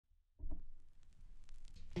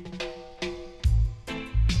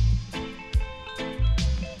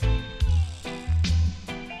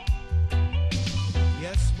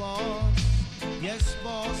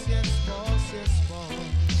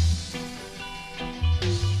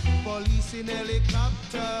Police in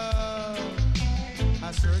helicopter,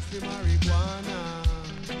 a search for marijuana.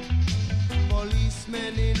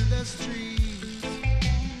 Policemen in the streets,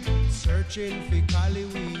 searching for cali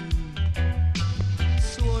weed.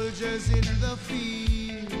 Soldiers in the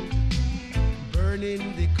field,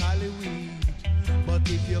 burning the cali weed. But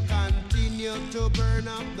if you continue to burn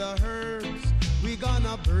up the herbs, we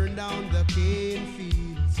gonna burn down the cane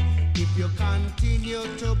fields. If you continue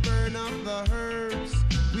to burn up the herbs,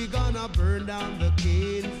 we gonna burn down the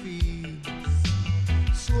cane fields.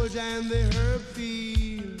 Soldier in the herb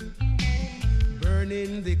field,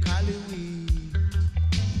 burning the cali weed.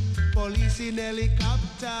 Police in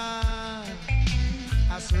helicopter,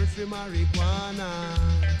 a search for marijuana.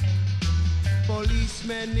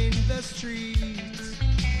 Policemen in the streets,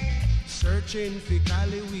 searching for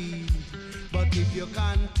cali weed. But if you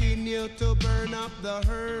continue to burn up the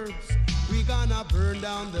herbs, we gonna burn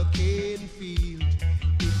down the cane field.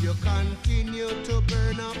 If you continue to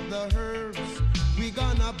burn up the herbs, we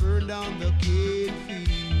gonna burn down the cane field.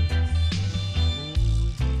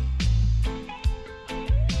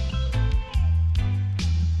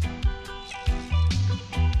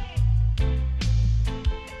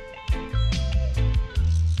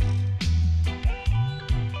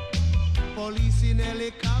 Police in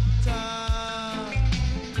helicopter,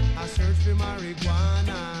 a search for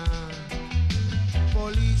marijuana.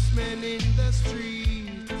 Policemen in the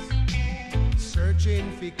streets,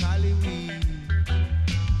 searching for cali weed.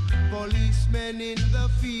 Policemen in the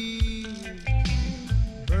field,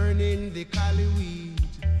 burning the cali weed.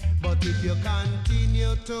 But if you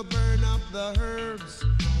continue to burn up the herbs,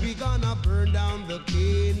 we gonna burn down the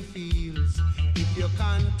cane fields. If you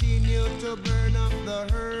continue to burn up the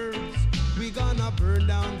herbs, we gonna burn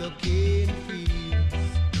down the cane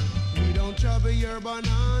fields. We don't trouble your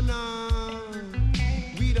banana,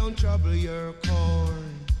 we don't trouble your corn.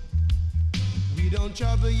 We don't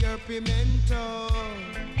trouble your pimento,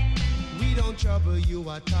 we don't trouble you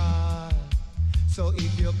at all. So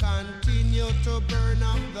if you continue to burn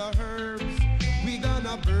up the herbs, we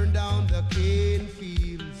gonna burn down the cane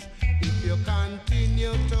fields. If you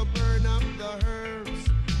continue to burn up the herbs,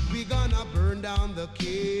 we gonna burn down the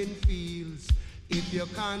cane fields. If you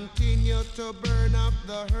continue to burn up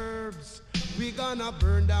the herbs, we gonna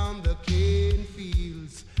burn down the cane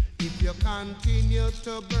fields. If you continue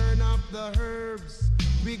to burn up the herbs,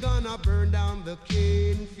 we gonna burn down the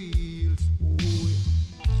cane fields. Ooh.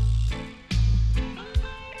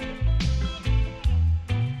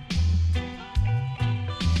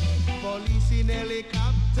 Police in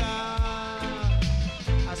helicopter,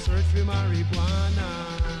 a search for marijuana.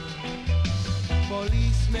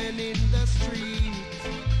 Policemen in the streets,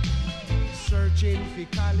 searching for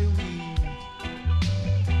cali weed.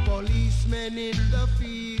 Policemen in the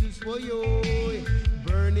fields, oh,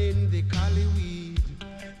 burning the cali weed.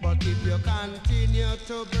 But if you continue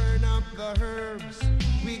to burn up the herbs,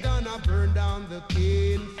 we gonna burn down the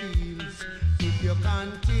cane fields. If you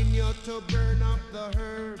continue to burn up the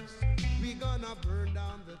herbs, we gonna burn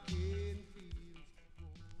down the cane fields.